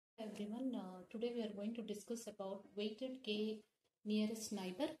Everyone, today we are going to discuss about weighted k nearest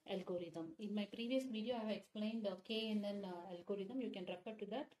neighbor algorithm. In my previous video, I have explained the KNN algorithm. You can refer to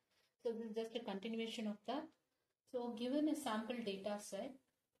that. So this is just a continuation of that. So given a sample data set,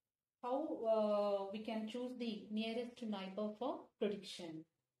 how we can choose the nearest neighbor for prediction.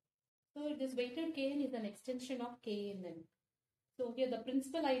 So this weighted KN is an extension of KNN. So here the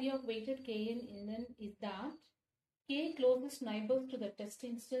principal idea of weighted KNN is that K closest neighbors to the test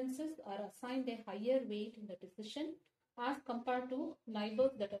instances are assigned a higher weight in the decision as compared to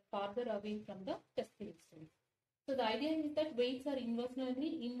neighbors that are farther away from the test instance. So the idea is that weights are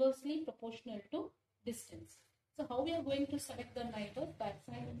inversely proportional to distance. So how we are going to select the neighbors? By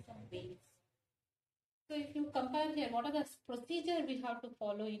assigning some weights. So if you compare here, what are the procedure we have to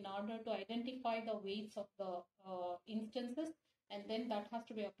follow in order to identify the weights of the instances, and then that has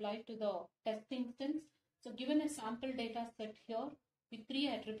to be applied to the test instance. So given a sample data set here with three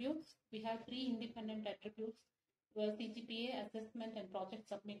attributes, we have three independent attributes, CGPA, assessment and project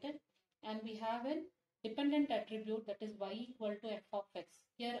submitted, and we have a dependent attribute that is y equal to f of x.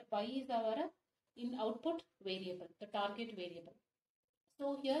 Here y is our output variable, the target variable.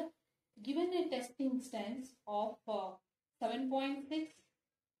 So here given a test instance of 7.6,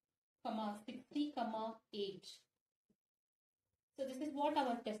 60, 8. So this is what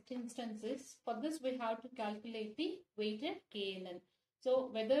our test instance is. For this we have to calculate the weighted KNN. So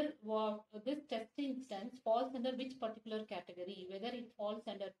whether this test instance falls under which particular category, whether it falls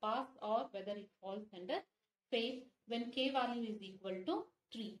under pass or whether it falls under fail when K value is equal to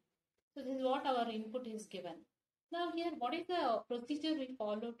 3. So this is what our input is given. Now here, what is the procedure we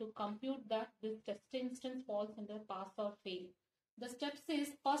follow to compute that this test instance falls under pass or fail? The steps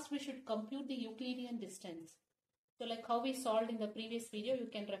is, first we should compute the Euclidean distance. So like how we solved in the previous video, you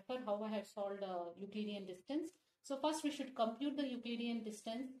can refer how I have solved Euclidean distance. So first we should compute the Euclidean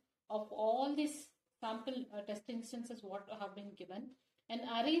distance of all these sample test instances what have been given and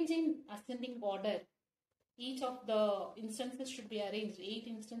arrange in ascending order. Each of the instances should be arranged. 8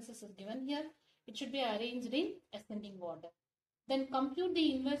 instances is given here. It should be arranged in ascending order. Then compute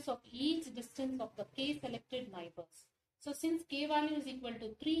the inverse of each distance of the K selected neighbors. So since K value is equal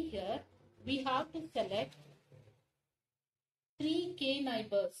to 3 here, we have to select 3 K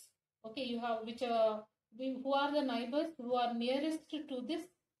neighbors. Okay, you have who are the neighbors who are nearest to this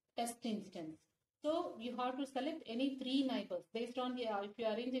test instance. So you have to select any 3 neighbors based on the, if you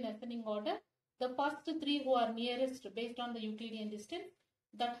arrange in ascending order, the first 3 who are nearest based on the Euclidean distance,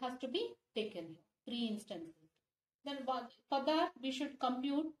 that has to be taken here, 3 instances. Then for that we should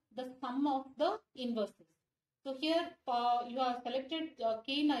compute the sum of the inverses. So here you have selected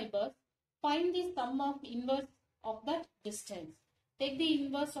K neighbors, find the sum of inverse of that distance. Take the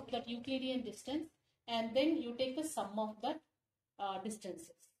inverse of that Euclidean distance and then you take the sum of that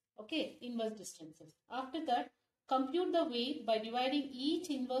distances. Okay, inverse distances. After that, compute the weight by dividing each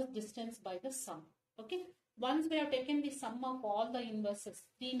inverse distance by the sum. Okay. Once we have taken the sum of all the inverses,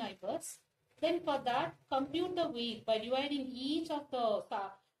 3 neighbors, then for that compute the weight by dividing each of the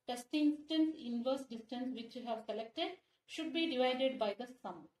test instance inverse distance which you have selected should be divided by the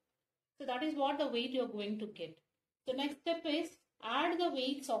sum. So that is what the weight you are going to get. The next step is add the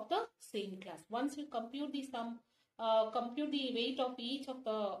weights of the same class. Once you compute the sum, compute the weight of each of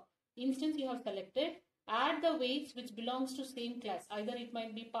the instance you have selected, add the weights which belongs to same class. Either it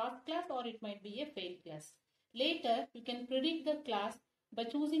might be pass class or it might be a fail class. Later, you can predict the class by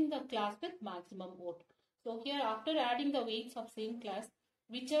choosing the class with maximum vote. So here after adding the weights of same class,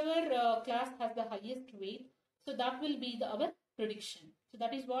 whichever class has the highest weight, so that will be our prediction. So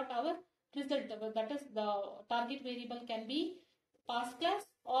that is what our result, that is the target variable can be pass class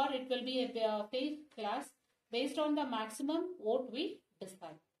or it will be a fail class based on the maximum vote we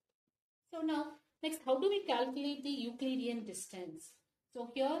decide. So now next, how do we calculate the Euclidean distance? So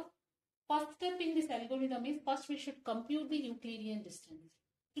here, first step in this algorithm is first we should compute the Euclidean distance.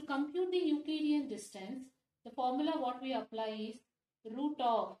 To compute the Euclidean distance, the formula what we apply is root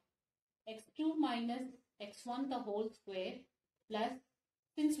of x2 minus x1 the whole square plus,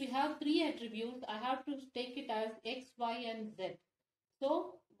 since we have 3 attributes, I have to take it as x, y and z.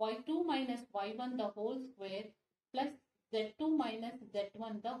 So y2 minus y1 the whole square plus z2 minus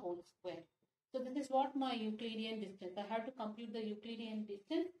z1 the whole square. So this is what my Euclidean distance. I have to compute the Euclidean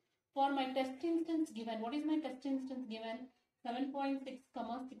distance for my test instance given. What is my test instance given? 7.6,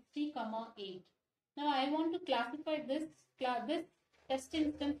 60, 8. Now I want to classify this test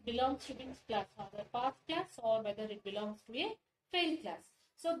instance belongs to which class, either pass class or whether it belongs to a fail class.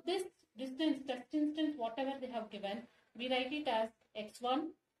 So this distance, test instance, whatever they have given, we write it as x1,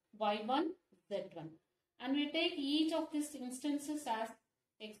 y1, z1. And we take each of these instances as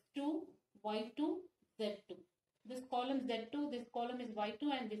x X2, Y2, Z2. This column Z2, this column is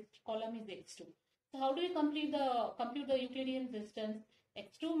Y2, and this column is X2. So how do you compute the Euclidean distance?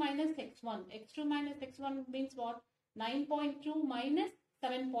 X2 minus X1. X2 minus X1 means what? 9.2 minus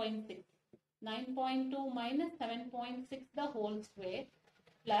 7.6. 9.2 minus 7.6 the whole square,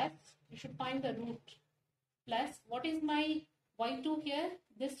 plus you should find the root, plus what is my Y2 here?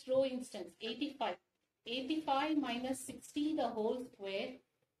 This row instance 85. 85 minus 60 the whole square,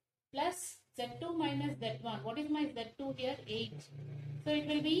 plus Z2 minus Z1. What is my Z2 here? 8. So it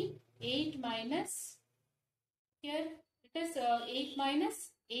will be 8 minus, here it is 8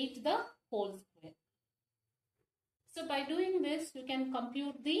 minus 8 the whole square. So by doing this, you can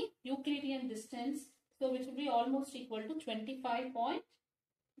compute the Euclidean distance, so which will be almost equal to 25.05.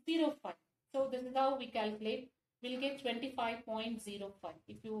 So this is how we calculate. We'll get 25.05.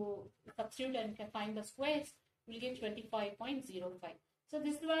 If you substitute and can find the squares, we'll get 25.05. So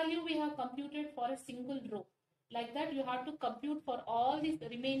this value we have computed for a single row. Like that, you have to compute for all these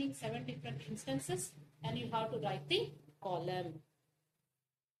remaining 7 different instances, and you have to write the column.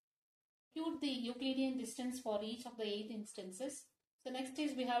 Compute the Euclidean distance for each of the 8 instances. So next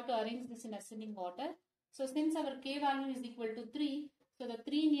is we have to arrange this in ascending order. So since our k value is equal to 3, so the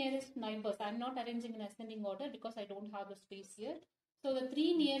 3 nearest neighbors, I am not arranging in ascending order because I don't have the space here. So the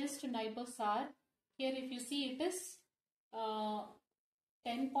 3 nearest neighbors are, here if you see it is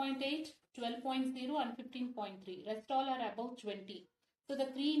 10.8, 12.0 and 15.3. Rest all are above 20. So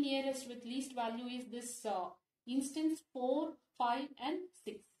the 3 nearest with least value is this instance 4, 5 and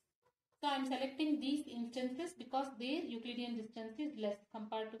 6. So I am selecting these instances because their Euclidean distance is less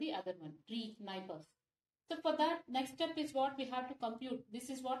compared to the other one, 3 neighbors. So for that, next step is what we have to compute.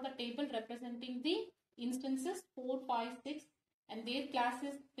 This is what the table representing the instances 4, 5, 6 and their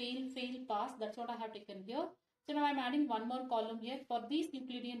classes fail, fail, pass. That's what I have taken here. So now I am adding one more column here. For this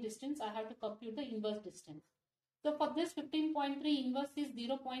Euclidean distance, I have to compute the inverse distance. So for this 15.3, inverse is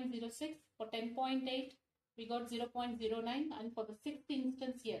 0.06. For 10.8, we got 0.09, and for the 6th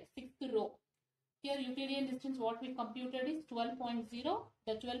instance here, 6th row, here Euclidean distance what we computed is 12.0.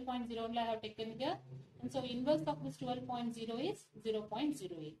 The 12.0 only I have taken here, and so inverse of this 12.0 is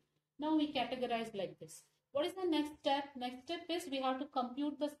 0.08. Now we categorize like this. What is the next step? Next step is we have to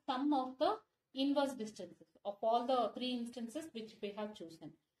compute the sum of the inverse distances of all the 3 instances which we have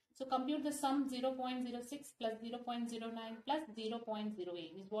chosen. So compute the sum 0.06 plus 0.09 plus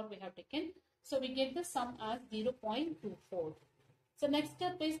 0.08 is what we have taken. So we get the sum as 0.24. So next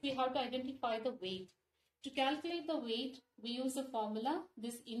step is we have to identify the weight. To calculate the weight, we use the formula,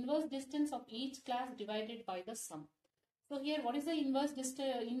 this inverse distance of each class divided by the sum. So here what is the inverse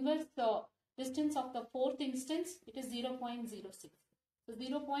distance of the 4th instance? It is 0.06. So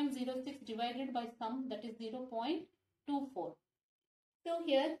 0.06 divided by sum, that is 0.24. So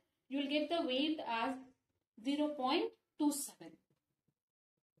here you will get the weight as 0.27.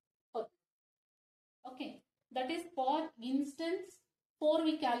 Okay, that is for instance 4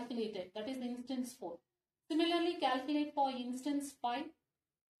 we calculated, that is instance 4. Similarly, calculate for instance 5.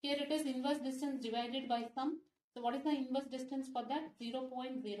 Here it is inverse distance divided by sum. So what is the inverse distance for that?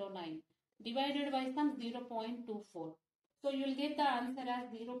 0.09 divided by sum 0.24. So you will get the answer as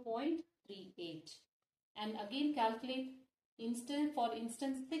 0.38. And again calculate instance for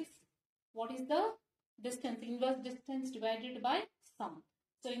instance 6. What is the distance? Inverse distance divided by sum.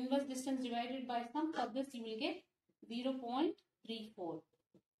 So inverse distance divided by sum, for this you will get 0.34.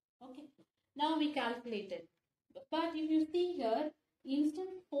 Okay. Now we calculated. But if you see here,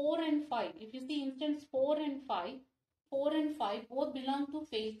 instance 4 and 5, if you see instance 4 and 5 both belong to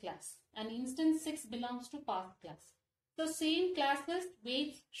fail class, and instance 6 belongs to pass class. So same classes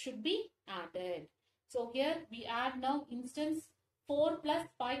weights should be added. So here we add now instance 4 plus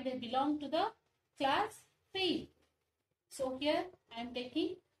 5, they belong to the class fail. So here I am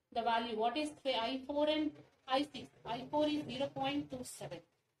taking the value. What is I4 and I6? I4 is 0.27.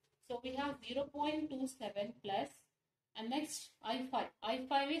 So we have 0.27 plus, and next I5.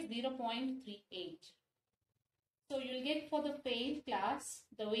 I5 is 0.38. So you will get for the fail class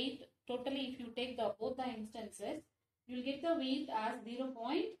the weight totally, if you take the both the instances, you will get the weight as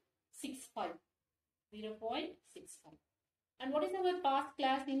 0.65. 0.65. And what is our pass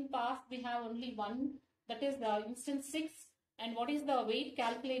class? In pass we have only one, that is the instance 6. And what is the weight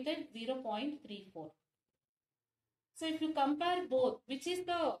calculated? 0.34. So if you compare both, which is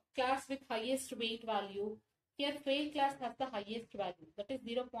the class with highest weight value? Here fail class has the highest value, that is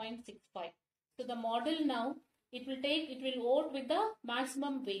 0.65. So the model now, it will vote with the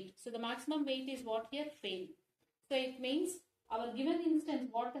maximum weight. So the maximum weight is what here? Fail. So it means our given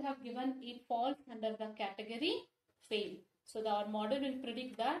instance, what they have given, it falls under the category fail. So our model will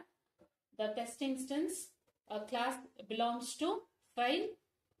predict that the test instance class belongs to file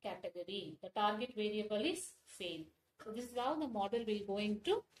category. The target variable is fail. So this is how the model will going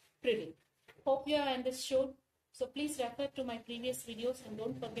to predict. Hope you have understood. So please refer to my previous videos and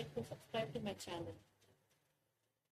don't forget to subscribe to my channel.